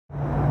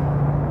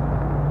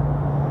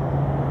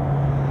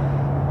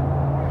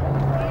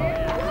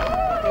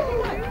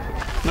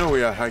Now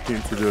we are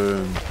hiking to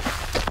the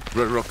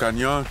Red Rock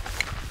Canyon.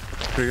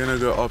 We're gonna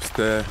go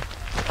upstairs,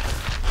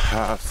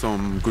 have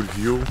some good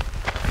view,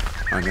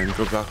 and then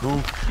go back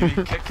home. You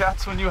eat Kit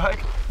Kats when you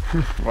hike?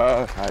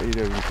 Well, I eat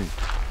everything.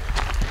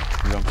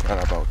 You don't care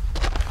about.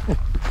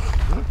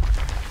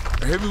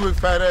 A heavyweight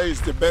fighter is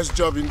the best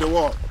job in the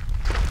world.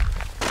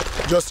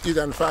 Just eat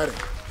and fight.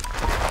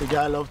 The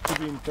guy loves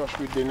to be in touch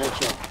with the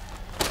nature.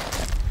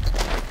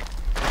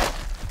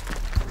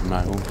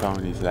 My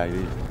hometown is like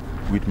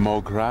this, with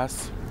more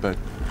grass, but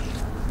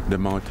the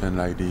mountain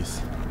like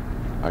this.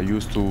 I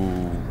used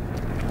to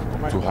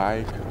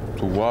hike,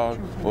 to walk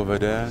over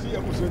there.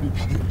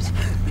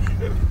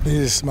 This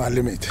is my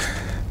limit.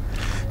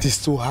 This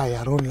is too high.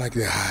 I don't like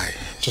the high.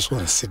 Just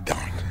want to sit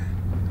down.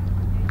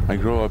 I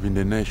grew up in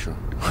the nature.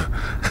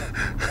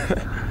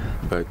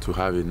 But to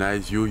have a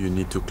nice view, you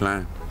need to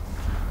climb.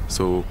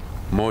 So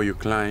more you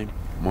climb,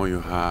 more you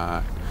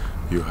have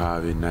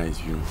a nice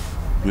view.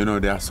 You know,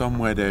 there are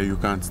somewhere there you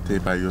can't stay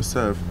by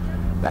yourself,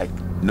 like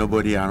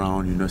nobody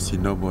around, you don't see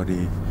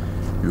nobody.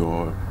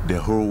 You're the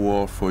whole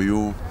world for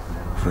you.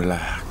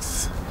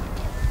 Relax.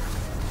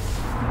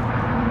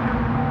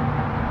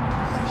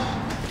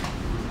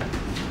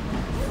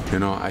 You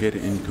know, I get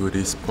into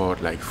this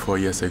sport like 4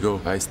 years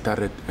ago. I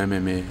started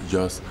MMA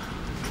just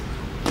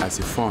as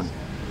a fun.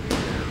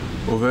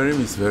 Over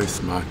him is very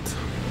smart.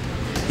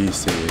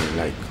 He's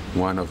like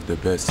one of the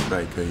best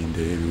strikers in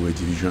the heavyweight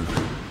division.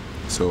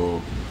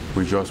 So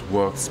we just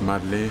work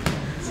smartly,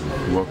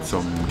 work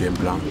some game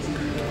plan.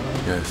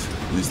 Yes,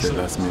 this is the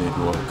last minute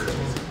work.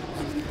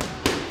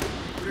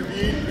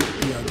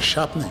 Yeah,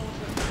 sharpening.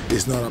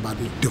 It's not about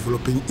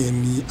developing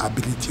any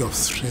ability of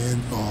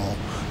strength or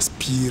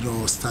speed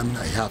or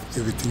stamina. I have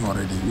everything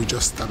already. We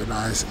just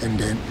stabilize and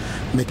then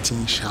make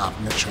things sharp,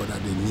 make sure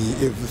that they need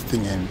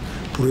everything and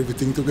put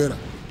everything together.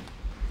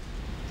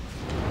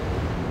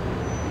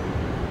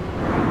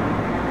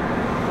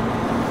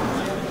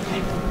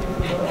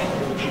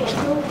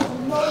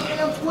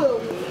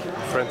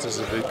 Francis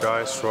is a big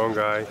guy, strong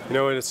guy. You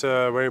know, it's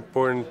very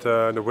important,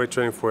 the weight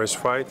training for his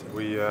fight.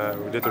 We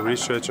did the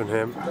research on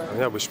him. And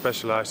yeah, we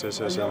specialized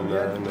this as in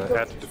the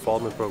athlete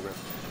development program.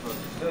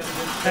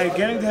 Hey,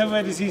 getting to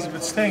heavyweight is easy,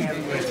 but staying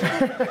heavyweight.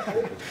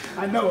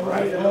 I know,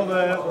 right? All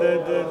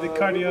the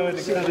cardio,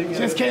 the cutting.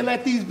 Just can't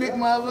let these big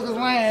motherfuckers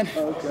land.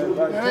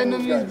 There ain't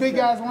none of these big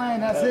guys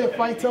land. That's it,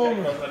 fight's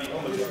over.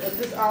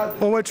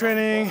 Well, weight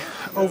training,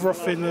 overall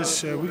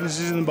fitness,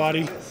 weaknesses in the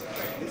body.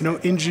 You know,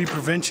 injury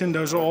prevention,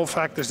 those are all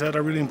factors that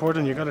are really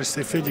important. You gotta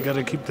stay fit, you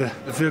gotta keep the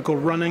vehicle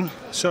running.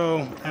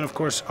 So, and of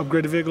course,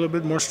 upgrade the vehicle a little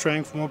bit, more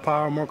strength, more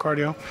power, more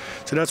cardio.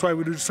 So that's why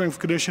we do the strength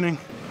conditioning.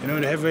 You know,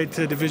 the heavyweight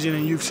division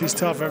in UFC is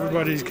tough.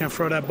 Everybody can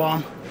throw that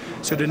bomb.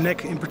 So the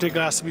neck in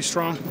particular has to be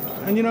strong.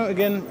 And you know,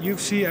 again,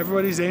 UFC,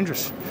 everybody's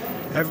dangerous.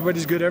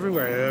 Everybody's good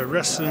everywhere.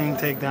 Wrestling,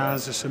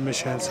 takedowns,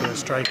 submissions,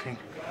 striking.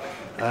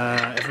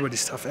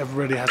 Everybody's tough.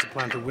 Everybody has a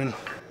plan to win.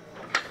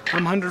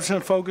 I'm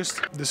 100%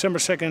 focused. December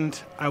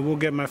 2nd, I will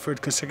get my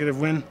third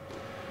consecutive win,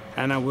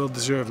 and I will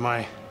deserve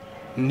my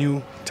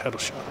new title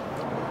shot.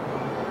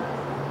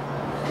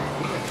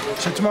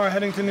 So tomorrow,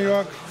 heading to New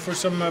York for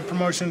some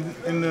promotion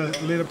in the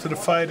lead up to the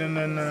fight, and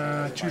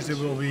then Tuesday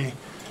we'll be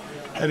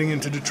heading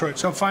into Detroit.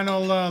 So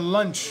final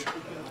lunch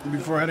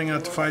before heading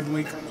out to fight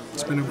week.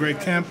 It's been a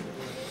great camp.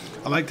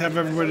 I like to have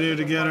everybody here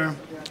together.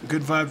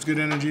 Good vibes, good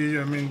energy.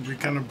 I mean, we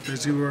kind of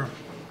basically were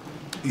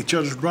each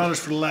other's brothers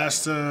for the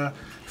last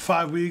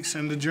 5 weeks,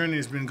 and the journey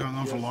has been going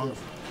on for long.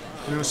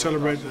 You know,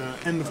 celebrate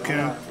the end of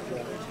camp,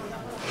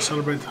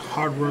 celebrate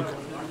hard work,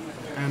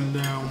 and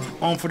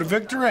on for the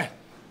victory.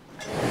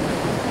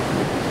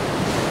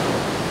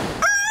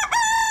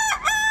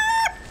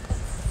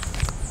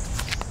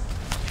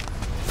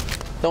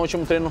 Então, o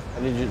último treino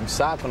ali de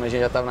saco, né? A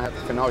gente já estava na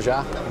reta final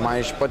já,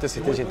 mas pode ter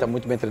certeza que a gente está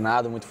muito bem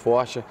treinado, muito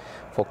forte,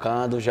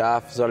 focando, já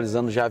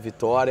visualizando já a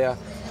vitória.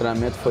 O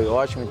treinamento foi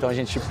ótimo, então a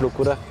gente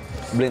procura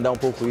blindar um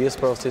pouco isso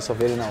para vocês só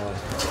verem na hora.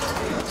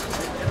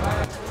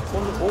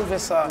 Quando houve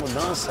essa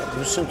mudança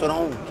do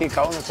cinturão que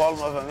caiu no colo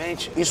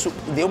novamente, isso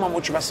deu uma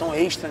motivação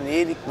extra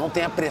nele, não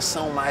tem a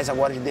pressão mais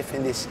agora de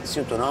defender esse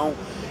cinturão.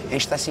 A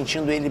gente está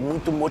sentindo ele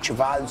muito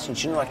motivado,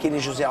 sentindo aquele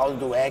José Aldo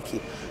do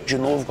EC de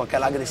novo, com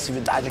aquela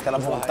agressividade, aquela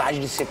vontade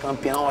de ser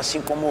campeão,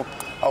 assim como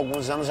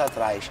alguns anos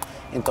atrás.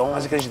 Então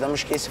nós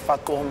acreditamos que esse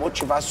fator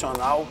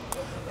motivacional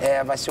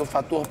vai ser o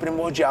fator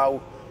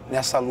primordial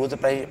nessa luta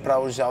para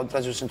o José Aldo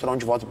trazer o cinturão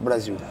de volta para o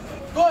Brasil.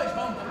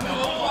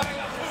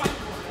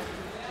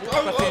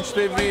 A gente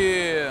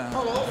teve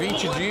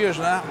 20 dias,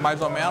 né,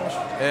 mais ou menos.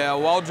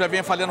 O Aldo já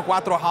vinha fazendo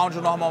 4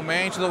 rounds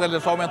normalmente, então ele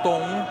só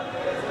aumentou 1.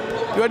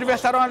 E o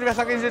adversário é um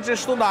adversário que a gente já tinha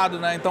estudado,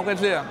 né? Então, quer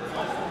dizer,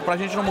 pra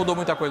gente não mudou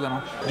muita coisa,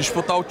 não.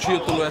 Disputar o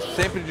título é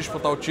sempre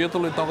disputar o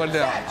título, então, quer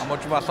dizer, a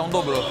motivação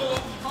dobrou.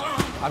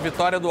 A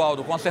vitória do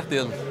Aldo, com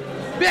certeza.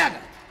 Pega!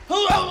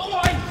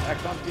 É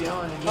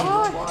campeão, ninguém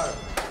vai embora.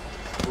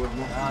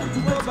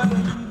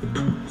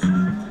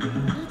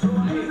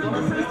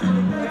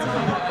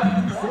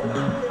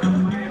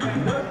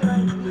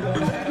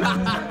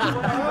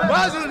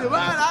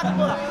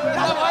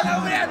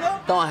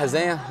 Então a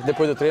resenha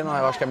depois do treino,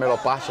 eu acho que é a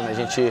melhor parte, né? A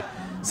gente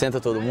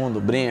senta todo mundo,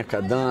 brinca,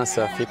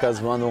 dança, fica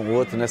zoando um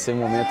outro. Nesse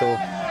momento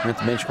bem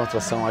de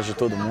descontração, acho de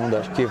todo mundo.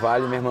 Acho que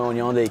vale mesmo a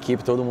união da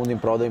equipe, todo mundo em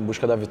prol, em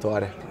busca da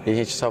vitória. E a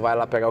gente só vai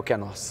lá pegar o que é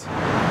nosso.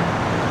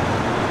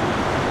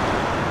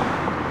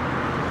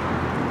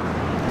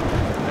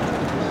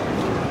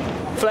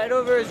 Flight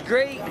over is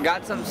great.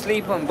 Got some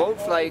sleep on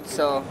both flights,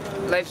 so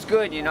life's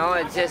good, you know.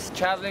 It's just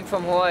traveling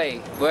from Hawaii.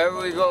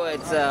 Wherever we go,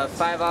 it's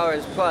 5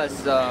 hours plus,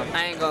 so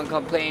I ain't gonna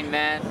complain,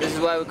 man. This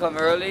is why we come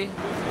early.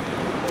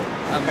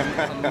 I'm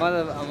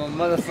a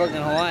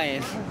motherfucking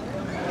Hawaiian.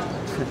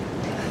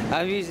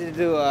 I'm used to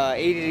do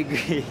 80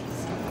 degrees.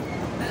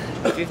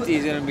 50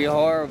 is gonna be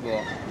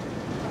horrible.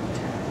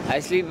 I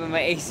sleep in my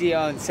AC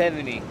on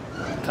 70.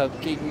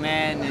 Cupcake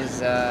Man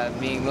is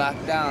being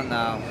locked down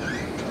now.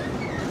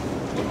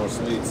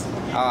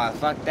 Oh,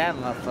 fuck that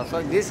motherfucker.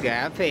 Fuck this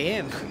guy. I pay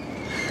him.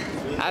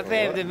 I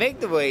pay him to make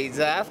the weight.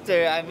 So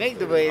after I make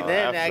the weight,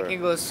 then I can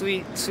go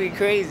sweet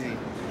crazy.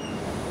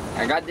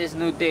 I got this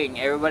new thing.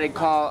 Everybody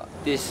call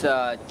this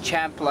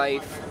champ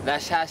life.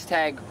 That's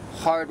hashtag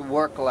hard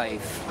work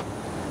life.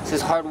 It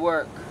says hard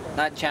work,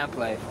 not champ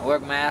life. I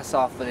work my ass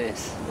off for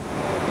this.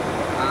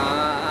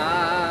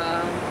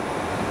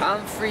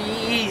 I'm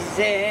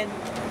freezing.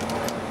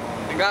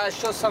 I gotta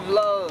show some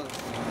love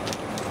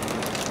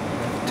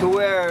to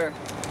where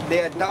they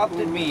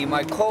adopted me,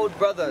 my cold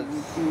brothers.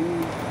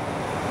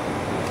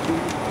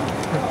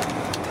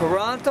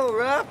 Toronto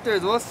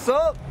Raptors, what's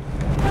up?